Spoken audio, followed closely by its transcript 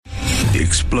The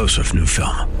explosive new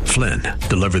film, Flynn,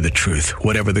 deliver the truth,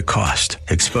 whatever the cost,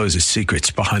 exposes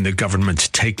secrets behind the government's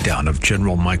takedown of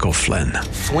General Michael Flynn.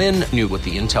 Flynn knew what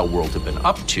the intel world had been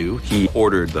up to. He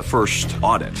ordered the first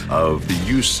audit of the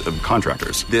use of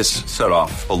contractors. This set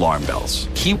off alarm bells.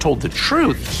 He told the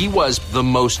truth. He was the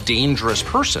most dangerous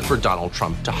person for Donald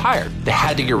Trump to hire. They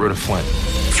had to get rid of Flynn.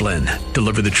 Flynn,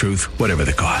 deliver the truth, whatever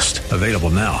the cost. Available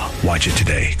now. Watch it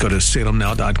today. Go to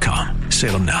salemnow.com.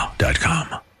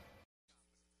 salemnow.com.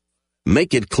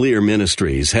 Make It Clear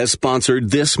Ministries has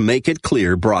sponsored this Make It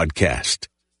Clear broadcast.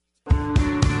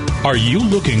 Are you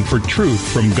looking for truth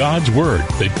from God's Word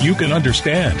that you can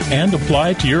understand and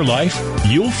apply to your life?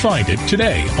 You'll find it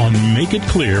today on Make It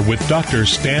Clear with Dr.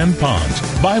 Stan Pons,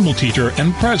 Bible teacher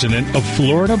and president of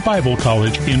Florida Bible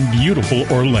College in beautiful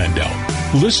Orlando.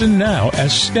 Listen now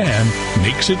as Stan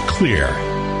makes it clear.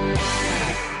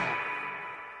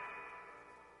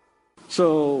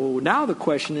 So now the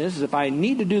question is, if I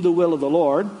need to do the will of the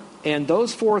Lord, and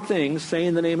those four things,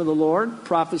 saying the name of the Lord,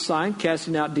 prophesying,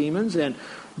 casting out demons, and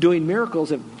doing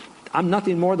miracles, if I'm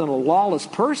nothing more than a lawless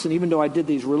person, even though I did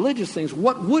these religious things,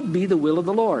 what would be the will of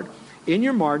the Lord? In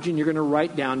your margin, you're going to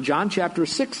write down John chapter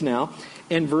 6 now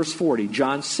and verse 40.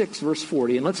 John 6, verse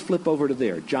 40. And let's flip over to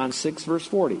there. John 6, verse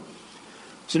 40.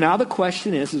 So now the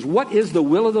question is what is the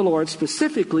will of the Lord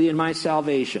specifically in my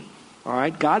salvation? All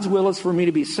right, God's will is for me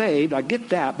to be saved. I get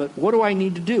that, but what do I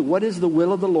need to do? What is the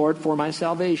will of the Lord for my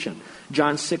salvation?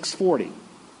 John 6:40.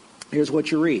 Here's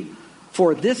what you read.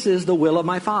 For this is the will of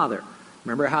my Father.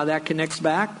 Remember how that connects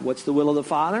back? What's the will of the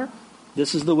Father?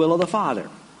 This is the will of the Father.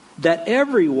 That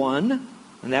everyone,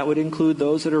 and that would include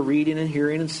those that are reading and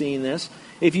hearing and seeing this,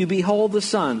 if you behold the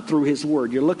Son through His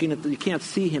Word, you're looking at you can't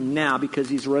see Him now because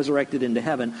He's resurrected into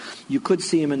heaven. You could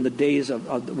see Him in the days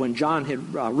of when John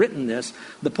had written this.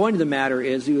 The point of the matter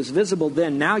is He was visible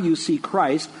then. Now you see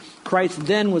Christ. Christ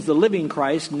then was the living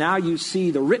Christ. Now you see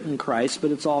the written Christ,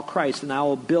 but it's all Christ. And I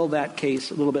will build that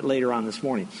case a little bit later on this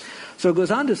morning. So it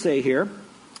goes on to say here,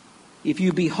 if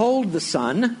you behold the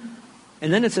Son,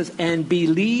 and then it says, and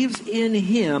believes in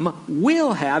Him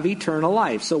will have eternal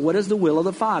life. So what is the will of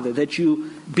the Father? That you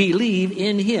believe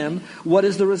in Him. What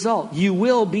is the result? You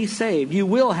will be saved. You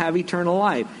will have eternal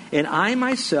life. And I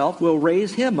myself will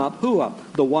raise Him up. Who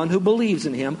up? The one who believes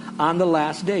in Him on the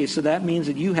last day. So that means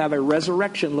that you have a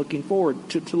resurrection looking forward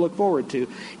to look forward to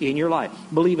in your life.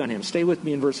 Believe on Him. Stay with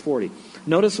me in verse 40.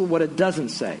 Notice what it doesn't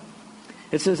say.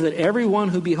 It says that everyone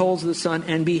who beholds the Son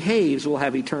and behaves will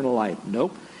have eternal life.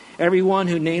 Nope. Everyone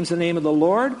who names the name of the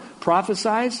Lord,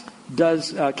 prophesies,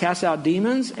 does cast out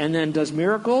demons, and then does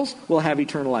miracles will have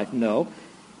eternal life. No.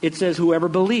 It says whoever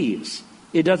believes.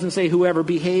 It doesn't say whoever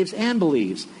behaves and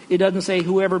believes. It doesn't say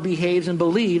whoever behaves and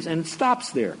believes and it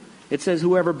stops there. It says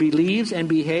whoever believes and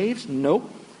behaves.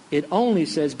 Nope. It only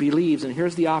says believes, and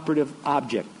here's the operative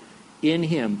object. In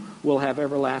Him will have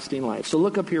everlasting life. So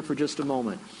look up here for just a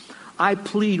moment. I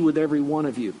plead with every one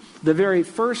of you. The very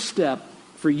first step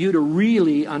for you to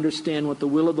really understand what the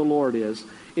will of the Lord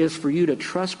is for you to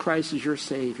trust Christ as your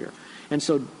Savior. And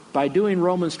so by doing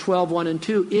Romans 12:1 and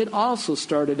 2, it also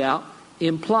started out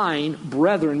implying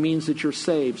brethren means that you're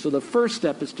saved. So the first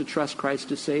step is to trust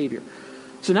Christ as Savior.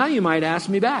 So now you might ask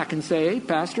me back and say, hey,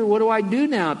 Pastor, what do I do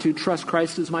now to trust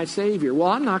Christ as my Savior? Well,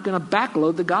 I'm not going to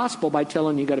backload the gospel by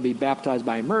telling you got to be baptized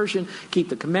by immersion, keep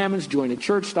the commandments, join a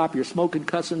church, stop your smoking,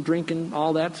 cussing, drinking,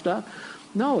 all that stuff.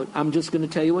 No, I'm just going to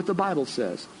tell you what the Bible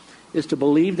says, is to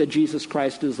believe that Jesus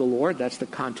Christ is the Lord. That's the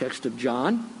context of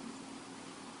John.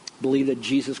 Believe that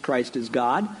Jesus Christ is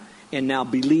God. And now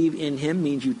believe in Him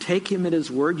means you take Him at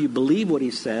His word. You believe what He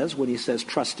says when He says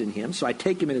trust in Him. So I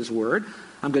take Him at His word.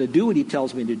 I'm going to do what He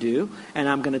tells me to do. And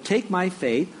I'm going to take my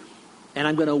faith and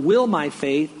I'm going to will my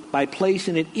faith by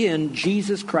placing it in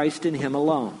Jesus Christ and Him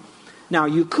alone. Now,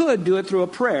 you could do it through a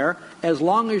prayer as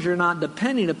long as you're not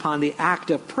depending upon the act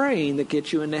of praying that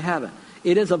gets you into heaven.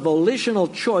 It is a volitional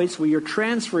choice where you're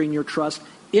transferring your trust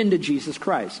into Jesus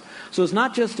Christ. So it's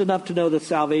not just enough to know that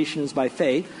salvation is by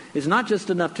faith. It's not just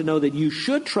enough to know that you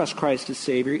should trust Christ as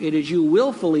Savior. It is you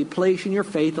willfully placing your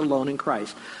faith alone in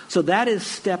Christ. So that is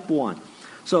step one.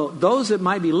 So those that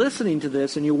might be listening to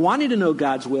this and you're wanting to know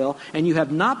God's will and you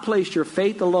have not placed your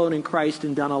faith alone in Christ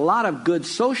and done a lot of good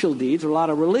social deeds or a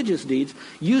lot of religious deeds,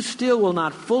 you still will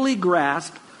not fully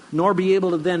grasp nor be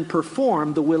able to then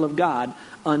perform the will of God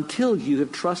until you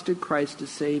have trusted Christ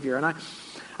as Savior. And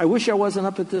I wish I wasn't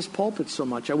up at this pulpit so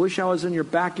much. I wish I was in your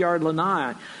backyard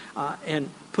lanai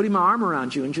and putting my arm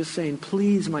around you and just saying,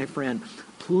 please, my friend,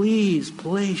 please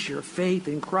place your faith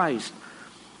in Christ.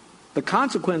 The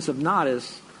consequence of not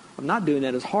doing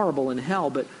that is horrible in hell,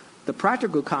 but the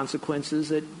practical consequence is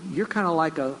that you're kind of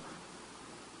like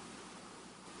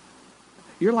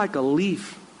You're like a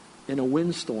leaf in a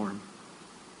windstorm.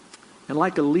 And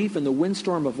like a leaf in the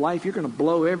windstorm of life, you're going to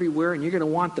blow everywhere and you're going to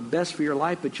want the best for your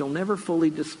life, but you'll never fully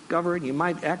discover it. You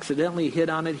might accidentally hit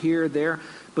on it here or there,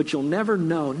 but you'll never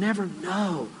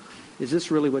know, is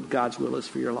this really what God's will is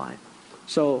for your life?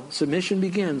 So submission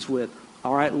begins with,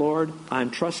 all right, Lord, I'm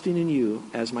trusting in you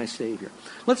as my Savior.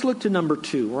 Let's look to number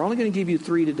 2. We're only going to give you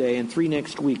 3 today and 3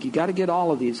 next week. You got to get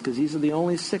all of these because these are the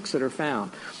only 6 that are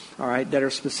found, all right, that are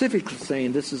specifically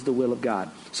saying this is the will of God.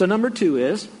 So number 2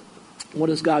 is, what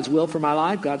is God's will for my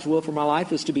life? God's will for my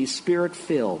life is to be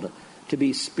Spirit-filled. To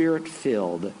be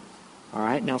Spirit-filled. All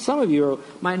right? Now, some of you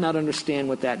might not understand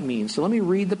what that means. So let me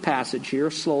read the passage here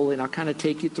slowly, and I'll kind of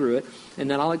take you through it, and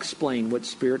then I'll explain what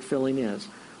Spirit-filling is.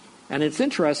 And it's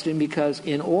interesting because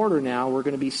in order now, we're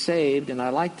going to be saved, and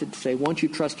I like to say, once you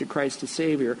trusted Christ as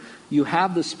Savior, you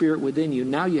have the Spirit within you.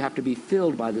 Now you have to be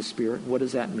filled by the Spirit. What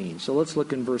does that mean? So let's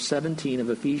look in verse 17 of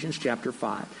Ephesians chapter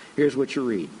 5. Here's what you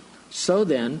read. So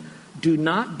then, do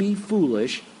not be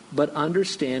foolish, but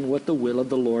understand what the will of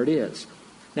the Lord is.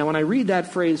 Now, when I read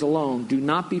that phrase alone, do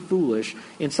not be foolish,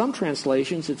 in some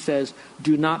translations it says,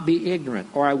 do not be ignorant,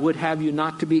 or I would have you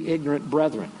not to be ignorant,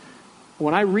 brethren.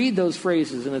 When I read those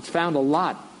phrases, and it's found a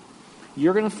lot,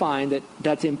 you're going to find that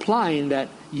that's implying that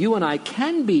you and I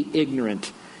can be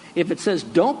ignorant. If it says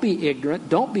don't be ignorant,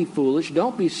 don't be foolish,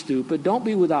 don't be stupid, don't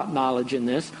be without knowledge in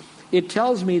this, it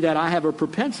tells me that I have a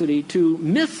propensity to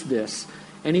miss this.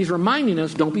 And he's reminding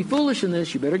us, don't be foolish in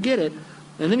this, you better get it.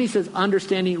 And then he says,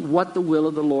 understanding what the will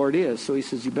of the Lord is. So he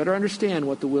says, you better understand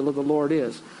what the will of the Lord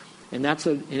is. And that's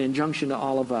an injunction to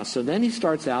all of us. So then he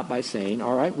starts out by saying,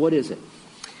 all right, what is it?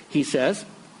 He says,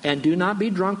 and do not be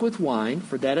drunk with wine,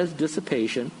 for that is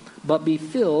dissipation, but be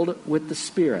filled with the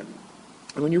Spirit.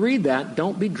 And when you read that,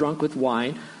 don't be drunk with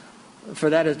wine, for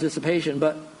that is dissipation,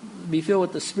 but be filled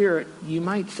with the Spirit, you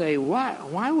might say,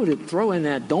 why would it throw in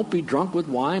that, don't be drunk with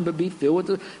wine, but be filled with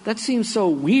the... That seems so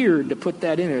weird to put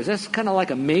that in there. That's kind of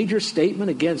like a major statement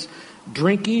against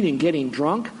drinking and getting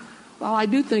drunk. Well, I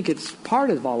do think it's part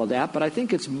of all of that, but I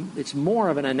think it's more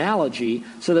of an analogy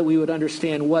so that we would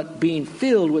understand what being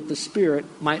filled with the Spirit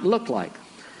might look like.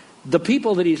 The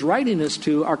people that he's writing this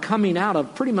to are coming out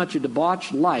of pretty much a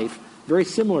debauched life, very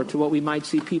similar to what we might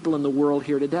see people in the world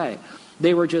here today.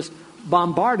 They were just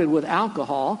bombarded with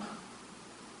alcohol.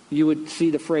 You would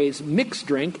see the phrase mixed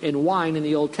drink and wine in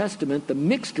the Old Testament. The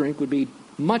mixed drink would be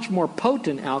much more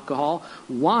potent alcohol.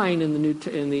 Wine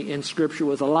in Scripture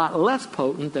was a lot less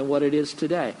potent than what it is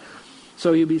today.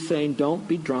 So you'd be saying, don't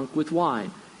be drunk with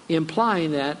wine,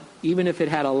 implying that even if it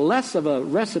had a less of a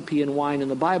recipe in wine in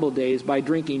the Bible days, by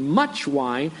drinking much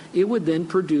wine, it would then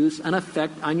produce an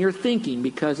effect on your thinking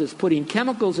because it's putting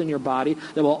chemicals in your body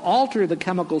that will alter the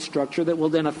chemical structure that will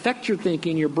then affect your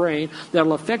thinking, your brain, that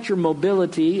will affect your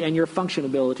mobility and your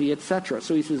functionability, etc.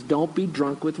 So he says, don't be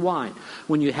drunk with wine.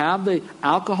 When you have the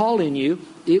alcohol in you,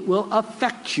 it will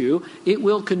affect you. It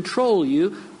will control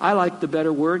you. I like the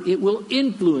better word. It will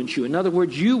influence you. In other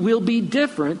words, you will be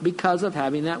different because of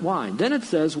having that wine. Then it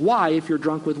says why, if you're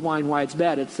drunk with wine, why it's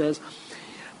bad. It says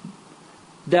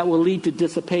that will lead to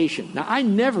dissipation. Now, I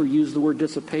never use the word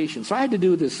dissipation. So I had to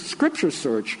do this scripture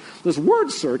search, this word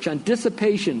search on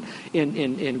dissipation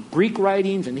in Greek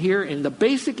writings and here. And the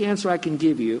basic answer I can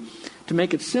give you to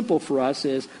make it simple for us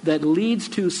is that leads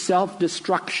to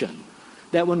self-destruction.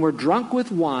 That when we're drunk with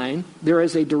wine, there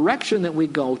is a direction that we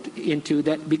go into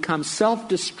that becomes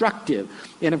self-destructive.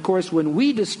 And of course, when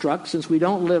we destruct, since we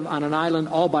don't live on an island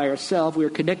all by ourselves, we are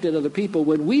connected to other people.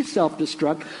 When we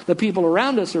self-destruct, the people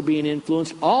around us are being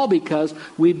influenced, all because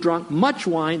we've drunk much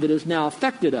wine that has now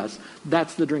affected us.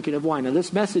 That's the drinking of wine. Now,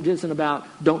 this message isn't about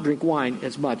don't drink wine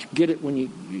as much. Get it when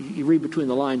you read between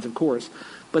the lines, of course.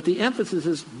 But the emphasis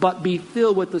is, but be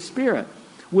filled with the Spirit,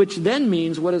 which then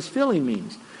means, what does filling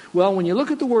means? Well, when you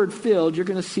look at the word filled, you're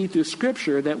going to see through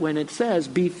Scripture that when it says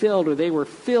be filled, or they were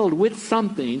filled with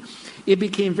something, it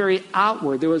became very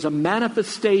outward. There was a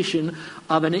manifestation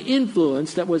of an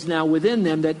influence that was now within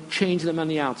them that changed them on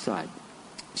the outside.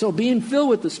 So being filled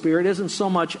with the Spirit isn't so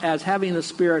much as having the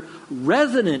Spirit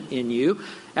resident in you,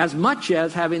 as much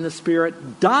as having the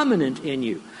Spirit dominant in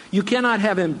you. You cannot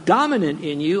have Him dominant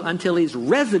in you until He's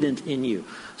resident in you.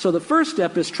 So the first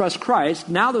step is trust Christ.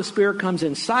 Now the Spirit comes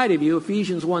inside of you,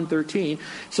 Ephesians 1:13.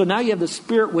 So now you have the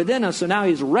Spirit within us, so now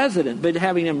He's resident. But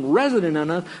having Him resident in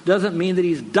us doesn't mean that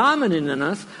He's dominant in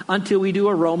us until we do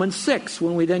a Romans 6,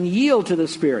 when we then yield to the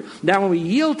Spirit. Now when we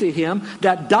yield to Him,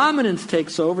 that dominance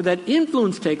takes over, that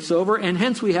influence takes over, and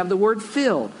hence we have the word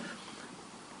filled.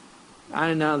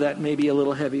 I know that may be a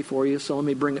little heavy for you, so let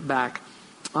me bring it back.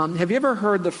 Have you ever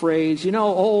heard the phrase,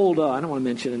 old, I don't want to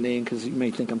mention a name because you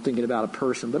may think I'm thinking about a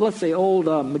person, but let's say old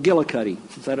McGillicuddy,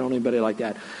 since I don't know anybody like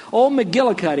that. Old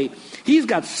McGillicuddy, he's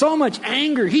got so much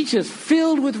anger, he's just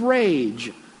filled with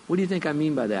rage. What do you think I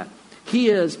mean by that? He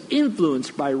is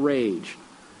influenced by rage.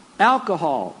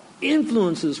 Alcohol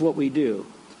influences what we do.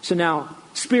 So now,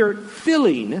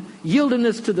 Spirit-filling,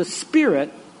 yieldedness to the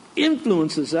Spirit,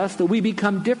 influences us that we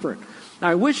become different. Now,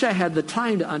 I wish I had the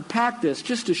time to unpack this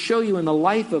just to show you in the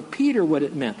life of Peter what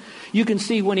it meant. You can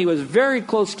see when he was very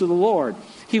close to the Lord,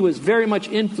 he was very much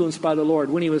influenced by the Lord.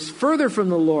 When he was further from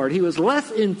the Lord, he was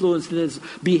less influenced, and his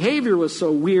behavior was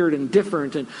so weird and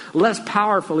different and less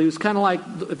powerful. He was kind of like,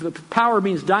 if power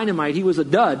means dynamite, he was a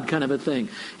dud kind of a thing.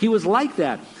 He was like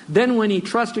that. Then when he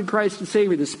trusted Christ as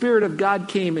Savior, the Spirit of God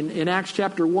came in Acts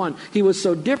chapter 1. He was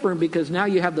so different because now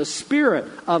you have the Spirit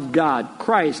of God,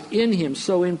 Christ, in him,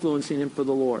 so influencing him for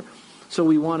the Lord. So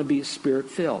we want to be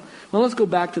Spirit-filled. Now let's go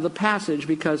back to the passage,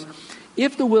 because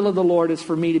if the will of the Lord is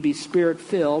for me to be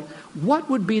Spirit-filled, what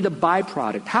would be the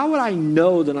byproduct? How would I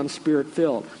know that I'm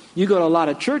Spirit-filled? You go to a lot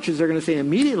of churches, they're going to say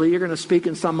immediately you're going to speak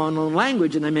in some unknown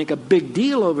language, and they make a big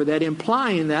deal over that,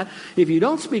 implying that if you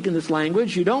don't speak in this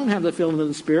language, you don't have the filling of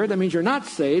the Spirit, that means you're not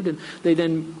saved, and they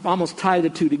then almost tie the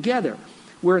two together.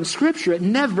 Where in Scripture, it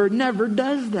never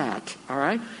does that. All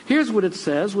right? Here's what it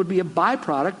says would be a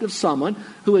byproduct of someone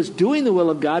who is doing the will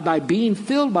of God by being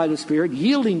filled by the Spirit,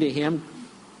 yielding to Him.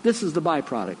 This is the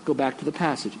byproduct. Go back to the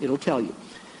passage. It'll tell you.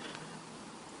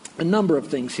 A number of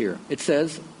things here. It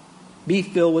says, be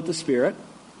filled with the Spirit,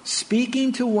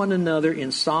 speaking to one another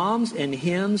in psalms and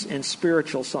hymns and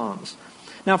spiritual songs.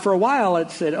 Now, for a while, it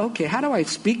said, okay, how do I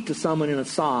speak to someone in a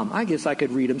psalm? I guess I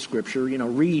could read them Scripture,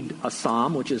 read a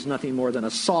psalm, which is nothing more than a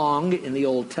song in the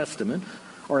Old Testament,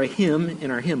 or a hymn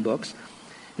in our hymn books.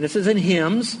 And it says in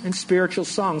hymns and spiritual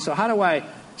songs. So how do I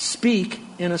speak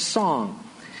in a song?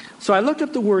 So I looked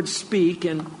up the word speak,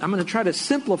 and I'm going to try to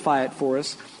simplify it for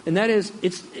us. And that is,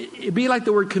 it'd be like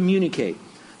the word communicate.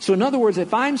 So in other words,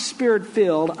 if I'm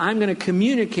Spirit-filled, I'm going to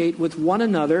communicate with one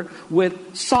another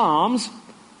with psalms,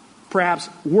 perhaps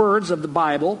words of the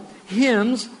Bible,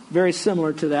 hymns, very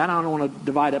similar to that. I don't want to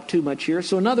divide up too much here.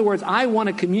 So in other words, I want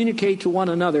to communicate to one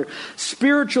another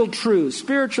spiritual truths,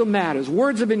 spiritual matters,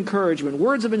 words of encouragement,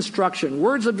 words of instruction,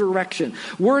 words of direction,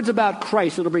 words about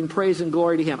Christ that'll bring praise and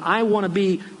glory to Him. I want to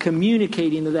be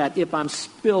communicating to that if I'm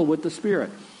filled with the Spirit.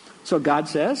 So God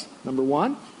says, number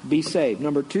one, be saved.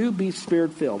 Number two, be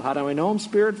Spirit-filled. How do I know I'm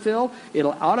Spirit-filled?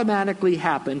 It'll automatically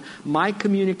happen. My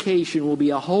communication will be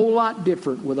a whole lot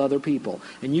different with other people.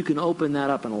 And you can open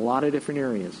that up in a lot of different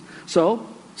areas. So,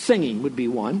 singing would be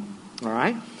one. All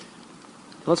right?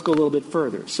 Let's go a little bit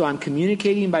further. So I'm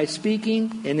communicating by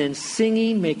speaking, and then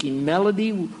singing, making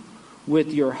melody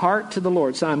with your heart to the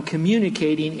Lord. So I'm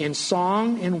communicating in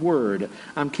song and word.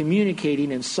 I'm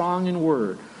communicating in song and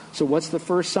word. So what's the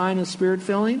first sign of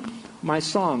Spirit-filling? My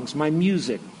songs, my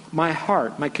music, my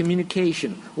heart, my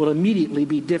communication will immediately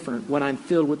be different when I'm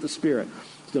filled with the Spirit.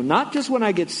 So not just when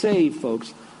I get saved,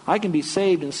 folks. I can be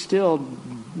saved and still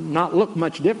not look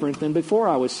much different than before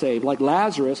I was saved. Like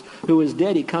Lazarus, who was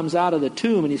dead, he comes out of the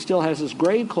tomb and he still has his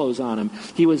grave clothes on him.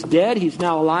 He was dead, he's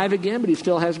now alive again, but he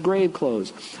still has grave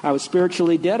clothes. I was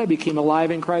spiritually dead, I became alive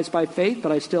in Christ by faith,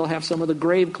 but I still have some of the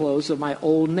grave clothes of my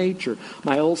old nature,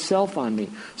 my old self on me.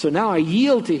 So now I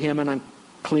yield to Him and I'm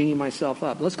cleaning myself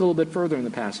up. Let's go a little bit further in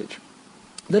the passage.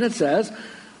 Then it says,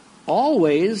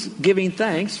 always giving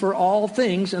thanks for all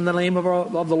things in the name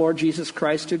of the Lord Jesus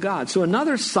Christ to God. So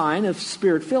another sign of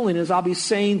Spirit-filling is I'll be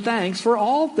saying thanks for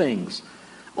all things.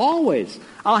 Always.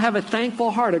 I'll have a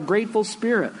thankful heart, a grateful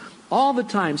spirit. All the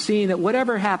time, seeing that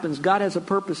whatever happens, God has a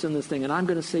purpose in this thing, and I'm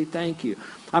going to say thank you.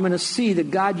 I'm going to see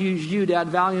that God used you to add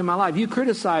value in my life. You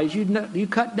criticize, you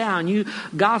cut down, you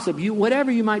gossip,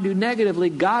 whatever you might do negatively,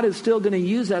 God is still going to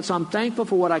use that. So I'm thankful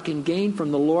for what I can gain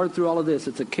from the Lord through all of this.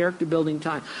 It's a character-building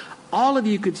time. All of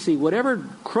you could see whatever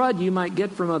crud you might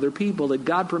get from other people that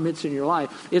God permits in your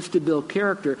life, it's to build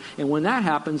character. And when that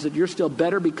happens, that you're still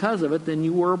better because of it than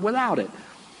you were without it.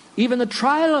 Even the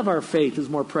trial of our faith is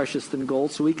more precious than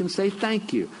gold, so we can say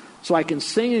thank you. So I can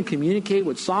sing and communicate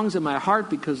with songs in my heart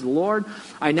because the Lord,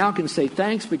 I now can say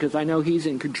thanks because I know He's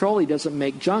in control. He doesn't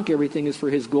make junk. Everything is for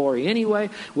His glory anyway.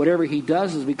 Whatever He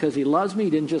does is because He loves me. He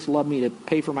didn't just love me to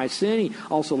pay for my sin. He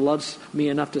also loves me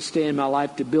enough to stay in my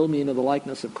life to build me into the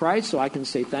likeness of Christ. So I can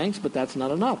say thanks, but that's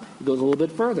not enough. It goes a little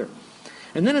bit further.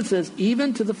 And then it says,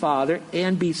 even to the Father,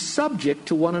 and be subject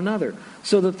to one another.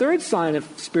 So the third sign of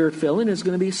Spirit-filling is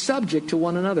going to be subject to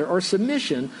one another, or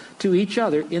submission to each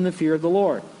other in the fear of the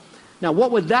Lord. Now,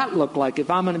 what would that look like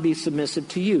if I'm going to be submissive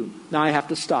to you? Now, I have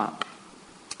to stop.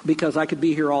 because I could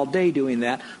be here all day doing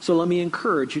that. So let me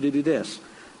encourage you to do this.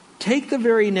 Take the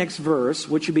very next verse,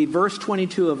 which would be verse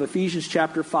 22 of Ephesians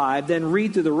chapter 5, then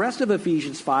read through the rest of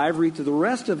Ephesians 5, read through the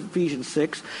rest of Ephesians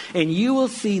 6, and you will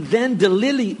see then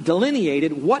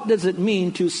delineated what does it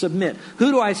mean to submit.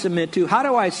 Who do I submit to? How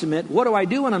do I submit? What do I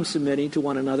do when I'm submitting to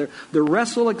one another? The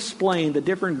rest will explain the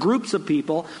different groups of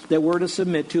people that we're to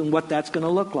submit to and what that's going to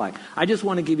look like. I just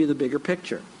want to give you the bigger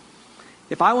picture.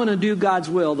 If I want to do God's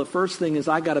will, the first thing is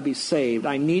I got to be saved.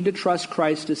 I need to trust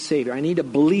Christ as Savior. I need to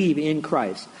believe in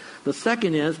Christ. The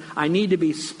second is I need to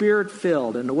be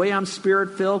Spirit-filled. And the way I'm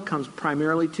Spirit-filled comes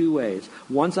primarily two ways.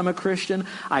 Once I'm a Christian,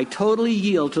 I totally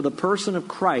yield to the person of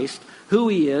Christ, who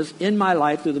He is, in my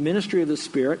life through the ministry of the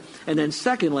Spirit. And then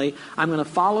secondly, I'm going to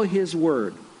follow His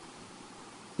Word.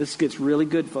 This gets really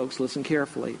good, folks. Listen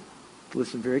carefully.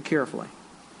 Listen very carefully.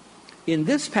 In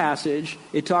this passage,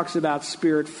 it talks about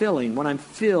Spirit filling. When I'm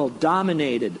filled,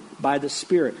 dominated by the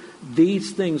Spirit,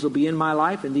 these things will be in my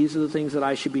life, and these are the things that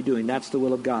I should be doing. That's the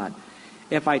will of God.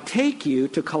 If I take you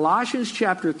to Colossians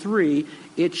chapter 3,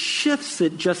 it shifts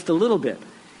it just a little bit.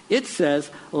 It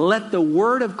says, let the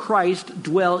word of Christ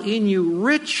dwell in you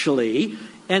richly,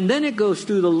 and then it goes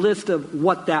through the list of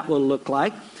what that will look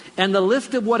like. And the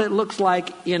list of what it looks like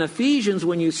in Ephesians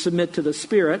when you submit to the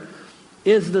Spirit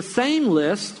is the same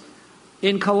list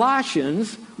in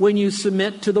Colossians when you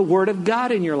submit to the Word of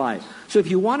God in your life. So if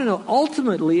you want to know,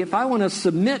 ultimately, if I want to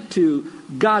submit to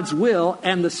God's will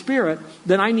and the Spirit,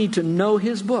 then I need to know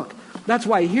His book. That's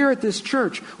why here at this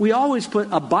church, we always put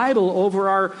a Bible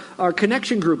over our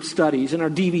connection group studies and our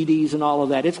DVDs and all of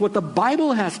that. It's what the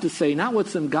Bible has to say, not what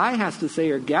some guy has to say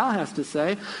or gal has to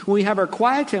say. When we have our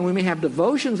quiet time, we may have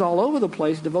devotions all over the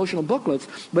place, devotional booklets,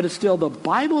 but it's still the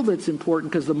Bible that's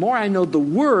important, because the more I know the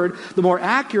Word, the more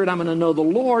accurate I'm going to know the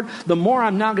Lord, the more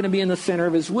I'm now going to be in the center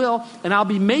of His will, and I'll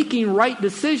be making right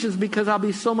decisions because I'll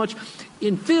be so much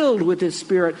infilled with His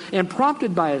Spirit and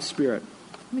prompted by His Spirit.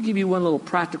 Let me give you one little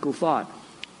practical thought.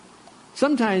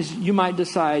 Sometimes you might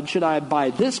decide, should I buy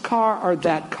this car or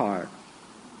that car?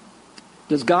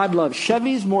 Does God love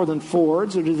Chevys more than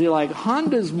Fords, or does He like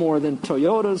Hondas more than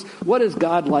Toyotas? What does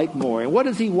God like more, and what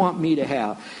does He want me to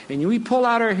have? And we pull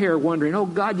out our hair wondering, oh,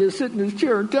 God, just sit in His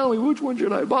chair and tell me which one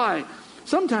should I buy.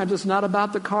 Sometimes it's not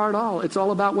about the car at all. It's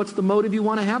all about what's the motive you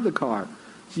want to have the car.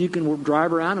 So you can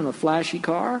drive around in a flashy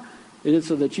car. It is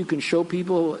so that you can show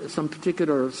people some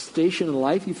particular station in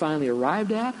life you finally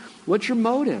arrived at. What's your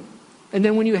motive? And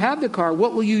then when you have the car,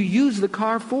 what will you use the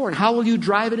car for? And how will you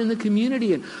drive it in the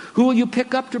community? And who will you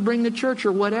pick up to bring to church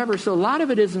or whatever? So a lot of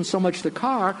it isn't so much the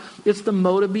car, it's the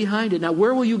motive behind it. Now,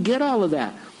 where will you get all of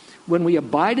that? When we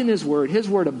abide in His Word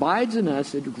abides in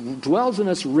us, it dwells in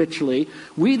us richly.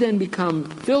 We then become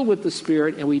filled with the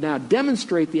Spirit, and we now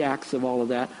demonstrate the acts of all of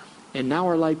that. And now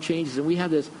our life changes, and we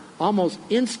have this almost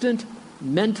instant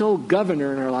mental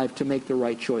governor in our life to make the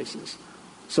right choices.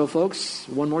 So folks,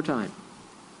 one more time.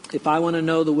 If I want to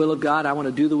know the will of God, I want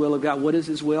to do the will of God. What is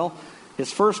His will?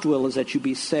 His first will is that you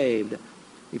be saved.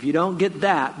 If you don't get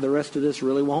that, the rest of this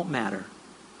really won't matter.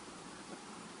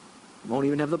 You won't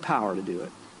even have the power to do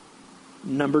it.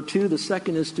 Number two, the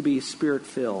second is to be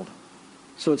Spirit-filled.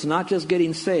 So it's not just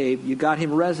getting saved. You got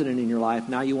Him resident in your life.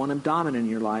 Now you want Him dominant in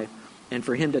your life. And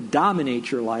for Him to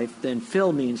dominate your life, then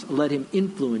fill means let Him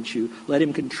influence you, let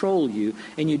Him control you.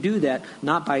 And you do that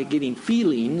not by getting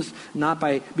feelings, not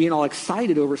by being all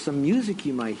excited over some music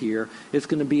you might hear. It's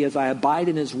going to be as I abide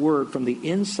in His Word from the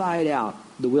inside out,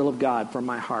 the will of God from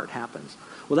my heart happens.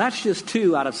 Well, that's just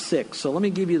 2 out of 6. So let me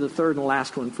give you the third and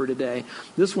last one for today.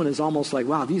 This one is almost like,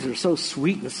 wow, these are so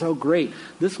sweet and so great.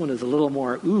 This one is a little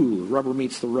more, rubber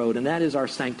meets the road, and that is our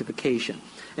sanctification.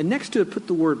 And next to it, put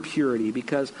the word purity,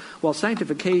 because while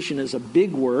sanctification is a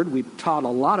big word, we've taught a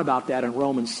lot about that in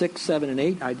Romans 6, 7, and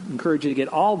 8. I encourage you to get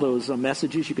all those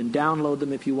messages. You can download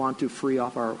them if you want to, free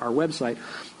off our website.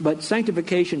 But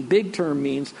sanctification, big term,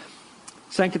 means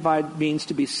sanctified means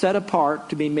to be set apart,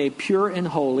 to be made pure and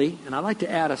holy. And I like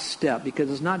to add a step, because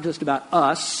it's not just about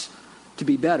us to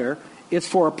be better. It's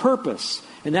for a purpose.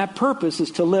 And that purpose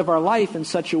is to live our life in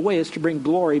such a way as to bring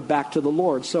glory back to the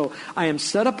Lord. So I am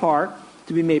set apart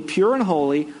to be made pure and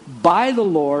holy by the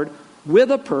Lord,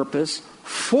 with a purpose,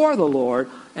 for the Lord.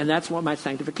 And that's what my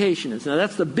sanctification is. Now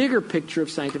that's the bigger picture of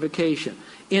sanctification.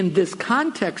 In this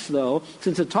context, though,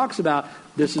 since it talks about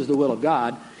this is the will of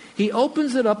God, he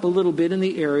opens it up a little bit in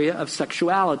the area of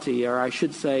sexuality, or I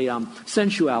should say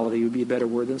sensuality would be a better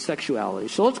word than sexuality.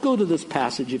 So let's go to this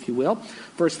passage, if you will.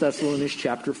 1 Thessalonians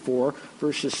chapter 4,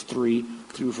 verses 3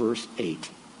 through verse 8.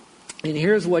 And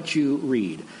here's what you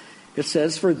read. It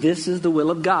says, for this is the will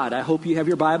of God. I hope you have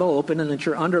your Bible open and that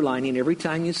you're underlining every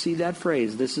time you see that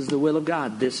phrase. This is the will of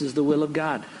God. This is the will of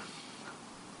God.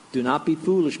 Do not be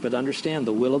foolish, but understand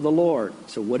the will of the Lord.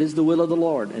 So what is the will of the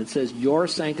Lord? And it says, your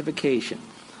sanctification.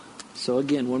 So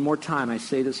again, one more time, I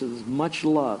say this with much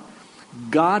love.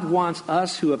 God wants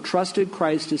us who have trusted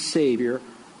Christ as Savior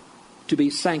to be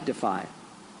sanctified.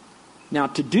 Now,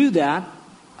 to do that,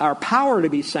 our power to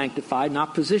be sanctified,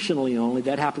 not positionally only,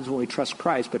 that happens when we trust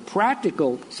Christ, but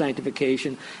practical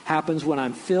sanctification happens when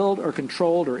I'm filled or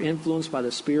controlled or influenced by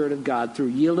the Spirit of God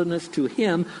through yieldedness to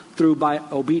Him, through by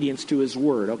obedience to His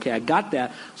Word. Okay, I got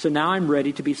that. So now I'm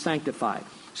ready to be sanctified.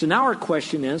 So now our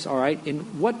question is, all right, in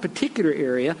what particular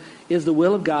area is the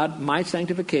will of God, my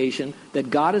sanctification, that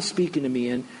God is speaking to me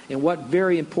in, and what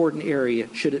very important area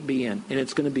should it be in? And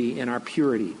it's going to be in our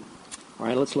purity. All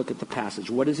right, let's look at the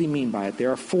passage. What does he mean by it?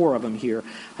 There are 4 of them here.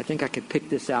 I think I could pick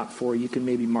this out for you. You can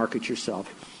maybe mark it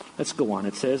yourself. Let's go on.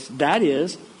 It says, that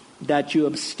is, that you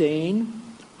abstain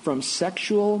from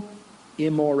sexual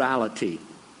immorality.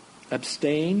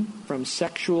 Abstain from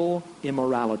sexual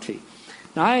immorality.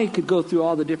 Now, I could go through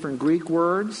all the different Greek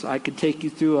words. I could take you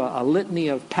through a litany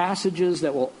of passages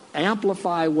that will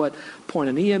amplify what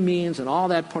porneia means and all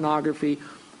that pornography.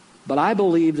 But I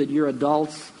believe that you're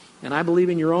adults, and I believe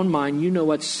in your own mind, you know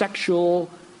what sexual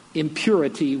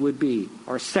impurity would be,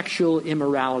 or sexual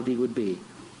immorality would be.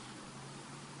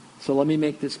 So let me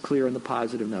make this clear on the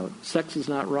positive note. Sex is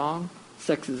not wrong.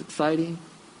 Sex is exciting.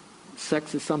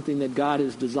 Sex is something that God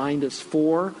has designed us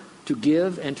for, to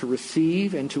give and to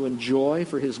receive and to enjoy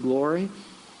for His glory.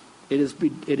 It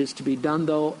is to be done,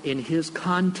 though, in His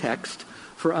context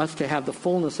for us to have the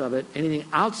fullness of it. Anything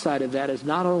outside of that is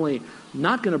not only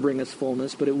not going to bring us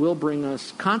fullness, but it will bring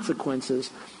us consequences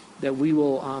that we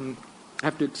will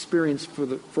have to experience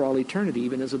for all eternity,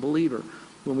 even as a believer,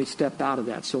 when we step out of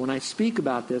that. So when I speak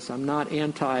about this, I'm not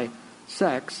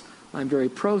anti-sex. I'm very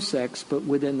pro-sex, but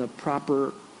within the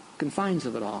proper confines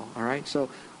of it all. All right? So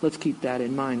let's keep that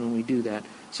in mind when we do that.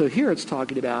 So here it's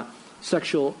talking about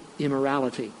sexual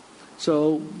immorality.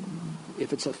 So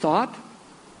if it's a thought,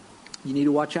 you need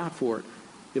to watch out for it.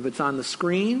 If it's on the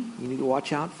screen, you need to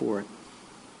watch out for it.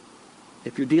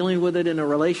 If you're dealing with it in a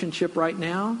relationship right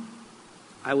now,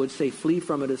 I would say flee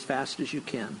from it as fast as you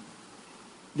can.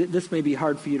 This may be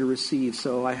hard for you to receive,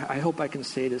 so I hope I can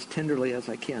say it as tenderly as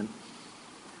I can.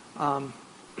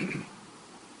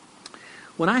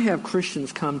 When I have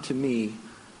Christians come to me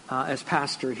as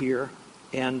pastor here,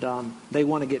 and they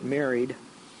want to get married,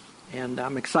 and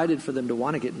I'm excited for them to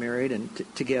want to get married and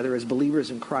together as believers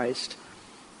in Christ,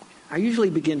 I usually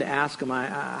begin to ask them,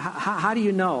 how do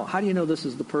you know? How do you know this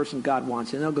is the person God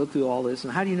wants? And they'll go through all this.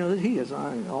 And how do you know that He is?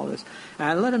 All this. And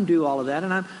I let them do all of that.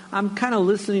 And I'm kind of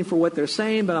listening for what they're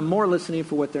saying, but I'm more listening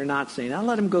for what they're not saying. I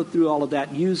let them go through all of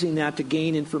that, using that to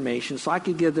gain information so I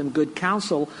could give them good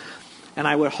counsel. And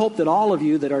I would hope that all of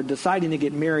you that are deciding to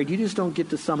get married, you just don't get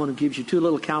to someone who gives you 2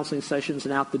 little counseling sessions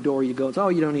and out the door you go, oh,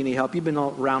 you don't need any help. You've been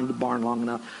all around the barn long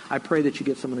enough. I pray that you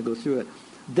get someone to go through it.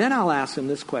 Then I'll ask them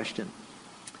this question.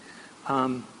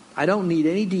 I don't need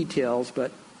any details,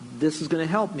 but this is going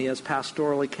to help me as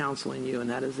pastorally counseling you, and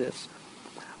that is this.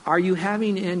 Are you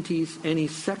having any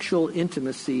sexual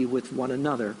intimacy with one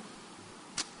another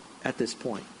at this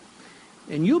point?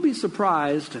 And you'll be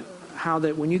surprised how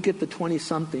that when you get the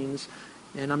 20-somethings,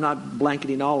 and I'm not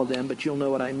blanketing all of them, but you'll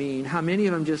know what I mean, how many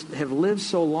of them just have lived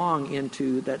so long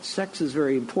into that sex is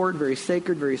very important, very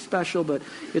sacred, very special, but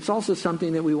it's also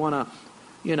something that we want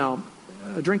to,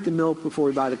 drink the milk before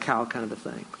we buy the cow kind of a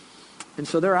thing. And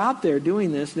so they're out there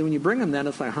doing this, and then when you bring them then,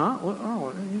 it's like,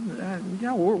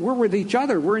 we're with each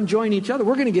other. We're enjoying each other.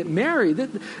 We're going to get married.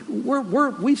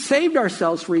 We've saved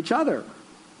ourselves for each other.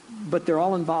 But they're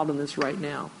all involved in this right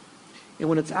now. And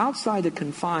when it's outside the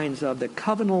confines of the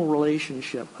covenantal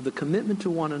relationship, of the commitment to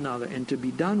one another, and to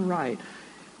be done right,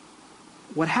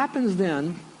 what happens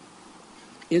then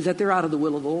is that they're out of the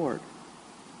will of the Lord.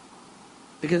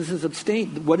 Because it says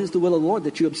abstain. What is the will of the Lord?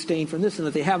 That you abstain from this. And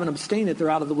that they haven't abstained it, they're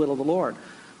out of the will of the Lord.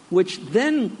 Which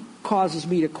then causes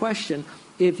me to question,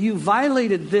 if you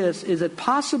violated this, is it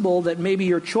possible that maybe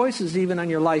your choices even on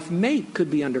your life mate could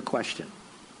be under question?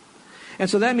 And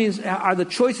so that means, are the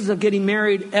choices of getting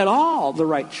married at all the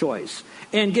right choice?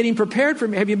 And getting prepared for,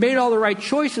 have you made all the right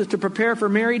choices to prepare for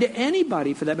marriage to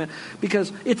anybody for that matter?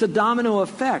 Because it's a domino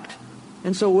effect.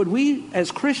 And so when we, as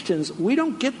Christians, we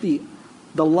don't get the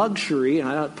luxury, and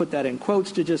I don't put that in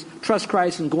quotes, to just trust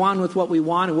Christ and go on with what we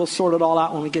want and we'll sort it all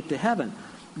out when we get to heaven.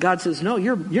 God says, no,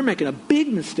 you're making a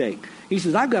big mistake. He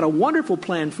says, I've got a wonderful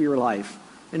plan for your life.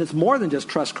 And it's more than just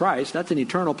trust Christ. That's an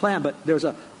eternal plan. But there's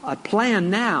a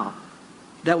plan now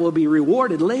that will be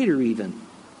rewarded later even.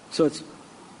 So it's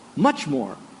much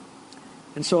more.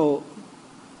 And so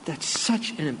that's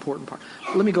such an important part.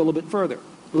 Let me go a little bit further.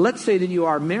 Let's say that you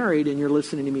are married and you're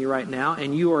listening to me right now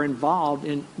and you are involved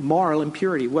in moral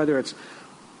impurity, whether it's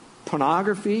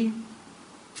pornography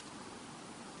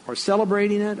or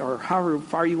celebrating it or however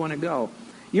far you want to go.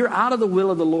 You're out of the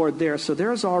will of the Lord there, so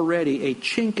there's already a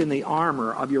chink in the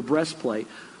armor of your breastplate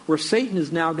where Satan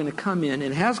is now going to come in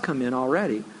and has come in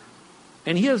already.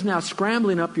 And he is now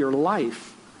scrambling up your life.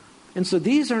 And so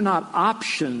these are not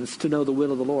options to know the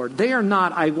will of the Lord. They are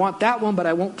not, I want that one, but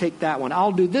I won't take that one.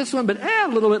 I'll do this one, but a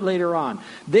little bit later on.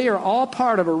 They are all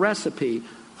part of a recipe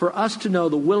for us to know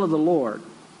the will of the Lord,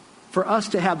 for us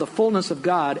to have the fullness of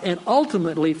God, and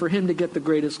ultimately for him to get the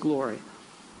greatest glory.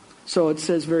 So it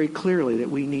says very clearly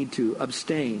that we need to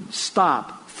abstain,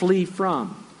 stop, flee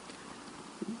from.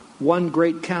 One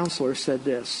great counselor said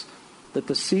this, that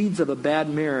the seeds of a bad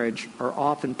marriage are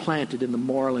often planted in the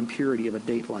moral impurity of a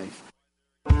date life.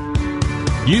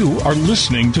 You are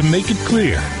listening to Make It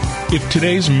Clear. If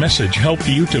today's message helped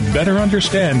you to better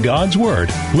understand God's Word,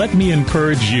 let me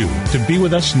encourage you to be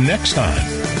with us next time.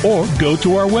 Or go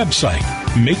to our website,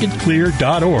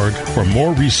 makeitclear.org, for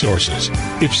more resources.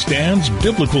 If Stan's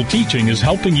biblical teaching is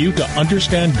helping you to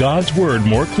understand God's Word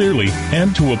more clearly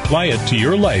and to apply it to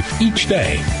your life each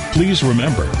day, please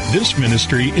remember, this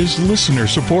ministry is listener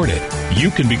supported. You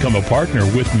can become a partner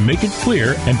with Make It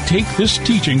Clear and take this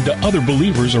teaching to other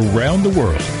believers around the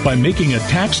world by making a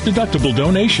tax-deductible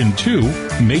donation to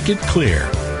Make It Clear.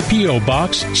 P.O.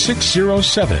 Box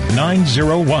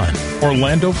 607901,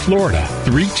 Orlando, Florida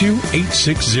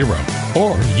 32860.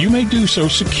 Or you may do so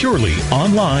securely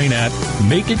online at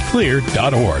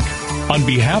makeitclear.org. On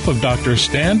behalf of Dr.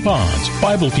 Stan Ponz,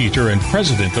 Bible teacher and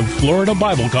president of Florida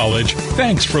Bible College,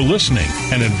 thanks for listening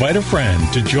and invite a friend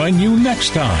to join you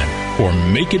next time for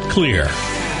Make It Clear.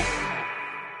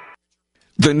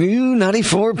 The new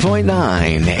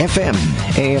 94.9 FM,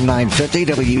 AM 950,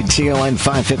 WTLN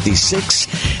 556.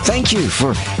 Thank you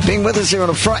for being with us here on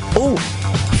a Friday.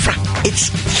 I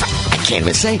can't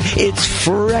even say. It's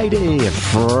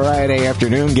Friday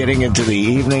afternoon, getting into the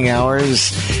evening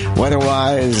hours.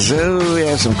 Weather-wise, we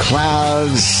have some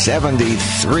clouds,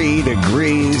 73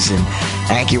 degrees, and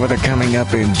AccuWeather coming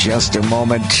up in just a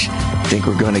moment. I think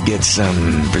we're going to get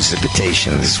some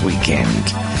precipitation this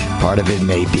weekend. Part of it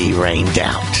may be rained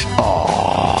out.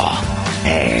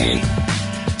 Hey.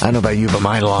 I don't know about you, but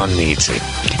my lawn needs it.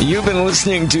 You've been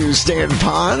listening to Stan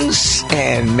Ponz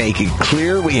and Make It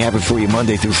Clear. We have it for you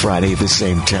Monday through Friday at the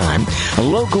same time. A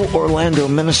local Orlando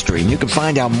ministry, and you can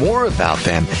find out more about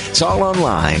them. It's all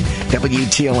online,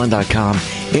 WTLN.com,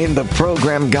 in the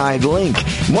program guide link.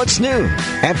 What's new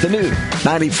at the new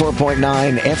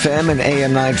 94.9 FM and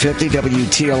AM 950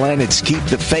 WTLN? It's Keep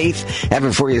the Faith. Have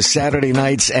it for you Saturday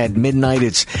nights at midnight.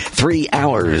 It's 3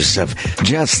 hours of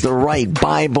just the right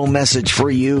Bible message for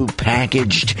you,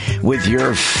 packaged with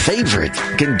your favorite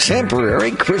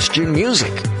contemporary Christian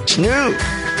music. It's new.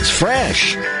 It's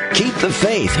fresh. Keep the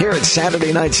Faith. Here at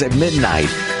Saturday nights at midnight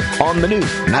on the new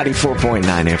 94.9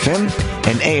 FM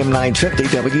and AM 950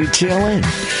 WTLN.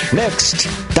 Next,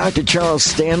 Dr. Charles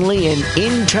Stanley and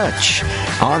In Touch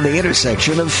on the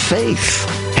intersection of faith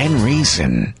and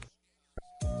reason.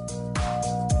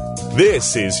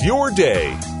 This is your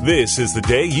day. This is the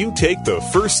day you take the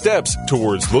first steps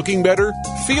towards looking better,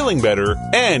 feeling better,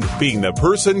 and being the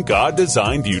person God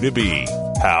designed you to be.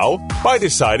 How? By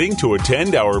deciding to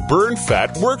attend our Burn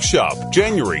Fat Workshop,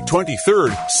 January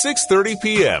 23rd, 6:30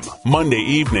 p.m., Monday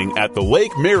evening at the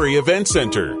Lake Mary Event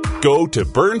Center. Go to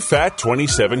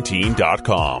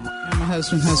burnfat2017.com. My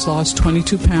husband has lost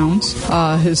 22 pounds.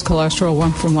 His cholesterol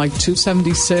went from like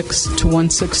 276 to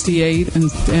 168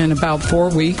 in about 4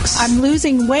 weeks. I'm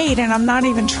losing weight and I'm not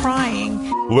even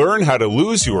trying. Learn how to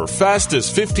lose your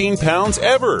fastest 15 pounds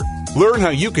ever. Learn how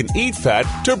you can eat fat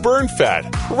to burn fat.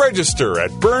 Register at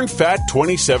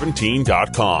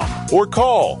burnfat2017.com or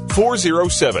call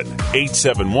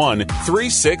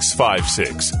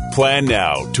 407-871-3656. Plan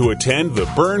now to attend the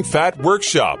Burn Fat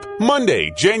Workshop,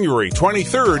 Monday, January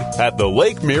 23rd at the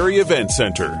Lake Mary Event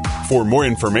Center. For more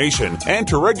information and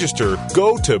to register,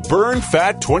 go to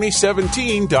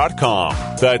burnfat2017.com.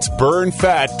 That's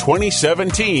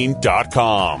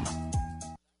burnfat2017.com.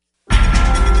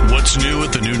 What's new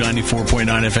at the new 94.9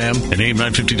 FM and AM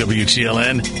 950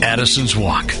 WTLN, Addison's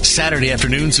Walk, Saturday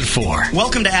afternoons at 4.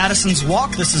 Welcome to Addison's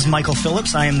Walk. This is Michael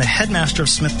Phillips. I am the headmaster of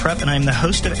Smith Prep, and I am the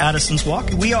host of Addison's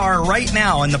Walk. We are right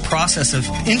now in the process of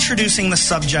introducing the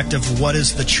subject of what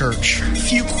is the church. A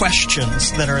few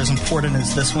questions that are as important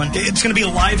as this one. It's going to be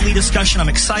a lively discussion. I'm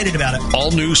excited about it.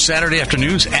 All new Saturday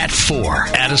afternoons at 4.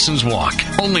 Addison's Walk,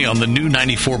 only on the new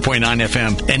 94.9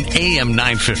 FM and AM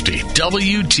 950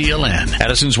 WTLN.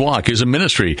 Addison's Walk is a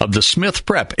ministry of the Smith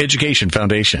Prep Education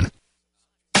Foundation.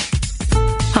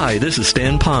 Hi, this is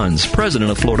Stan Pons, president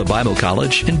of Florida Bible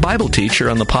College and Bible teacher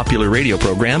on the popular radio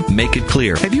program Make It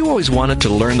Clear. Have you always wanted to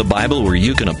learn the Bible where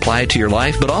you can apply it to your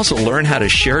life, but also learn how to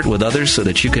share it with others so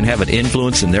that you can have an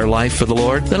influence in their life for the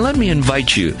Lord? Then let me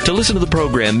invite you to listen to the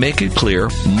program Make It Clear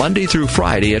Monday through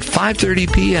Friday at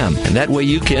 5:30 p.m. And that way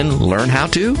you can learn how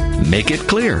to make it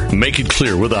clear. Make It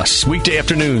Clear with us weekday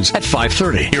afternoons at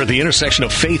 5:30 here at the intersection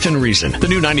of faith and reason. The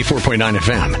new 94.9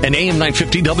 FM and AM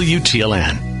 950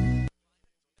 WTLN.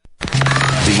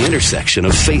 The intersection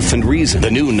of faith and reason. The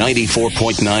new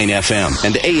 94.9 FM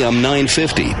and AM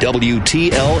 950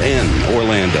 WTLN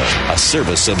Orlando. A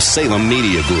service of Salem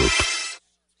Media Group.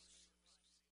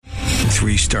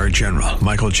 3-star General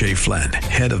Michael J. Flynn,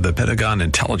 head of the Pentagon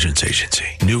Intelligence Agency,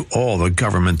 knew all the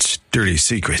government's dirty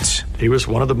secrets. He was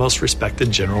one of the most respected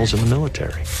generals in the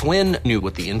military. Flynn knew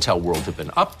what the intel world had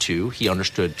been up to. He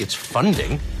understood its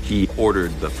funding. He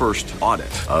ordered the first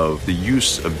audit of the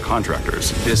use of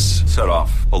contractors. This set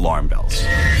off alarm bells.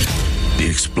 The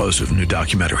explosive new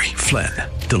documentary, Flynn,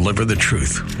 Deliver the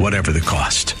Truth, Whatever the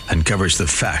Cost, uncovers the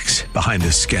facts behind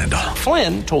this scandal.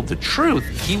 Flynn told the truth.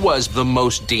 He was the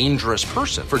most dangerous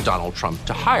person for Donald Trump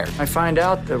to hire. I find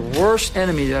out the worst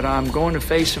enemy that I'm going to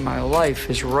face in my life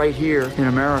is right here in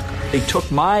America. They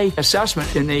took my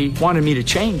assessment and they wanted me to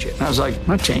change it. And I was like, I'm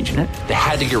not changing it. They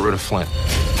had to get rid of Flynn.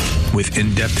 With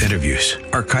in-depth interviews,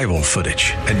 archival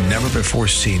footage, and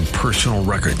never-before-seen personal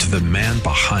records of the man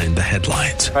behind the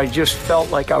headlines. I just felt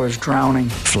like I was drowning.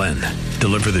 Flynn,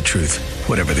 Deliver the Truth,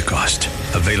 Whatever the Cost.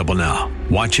 Available now.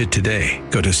 Watch it today.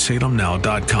 Go to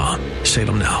salemnow.com.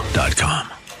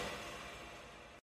 salemnow.com.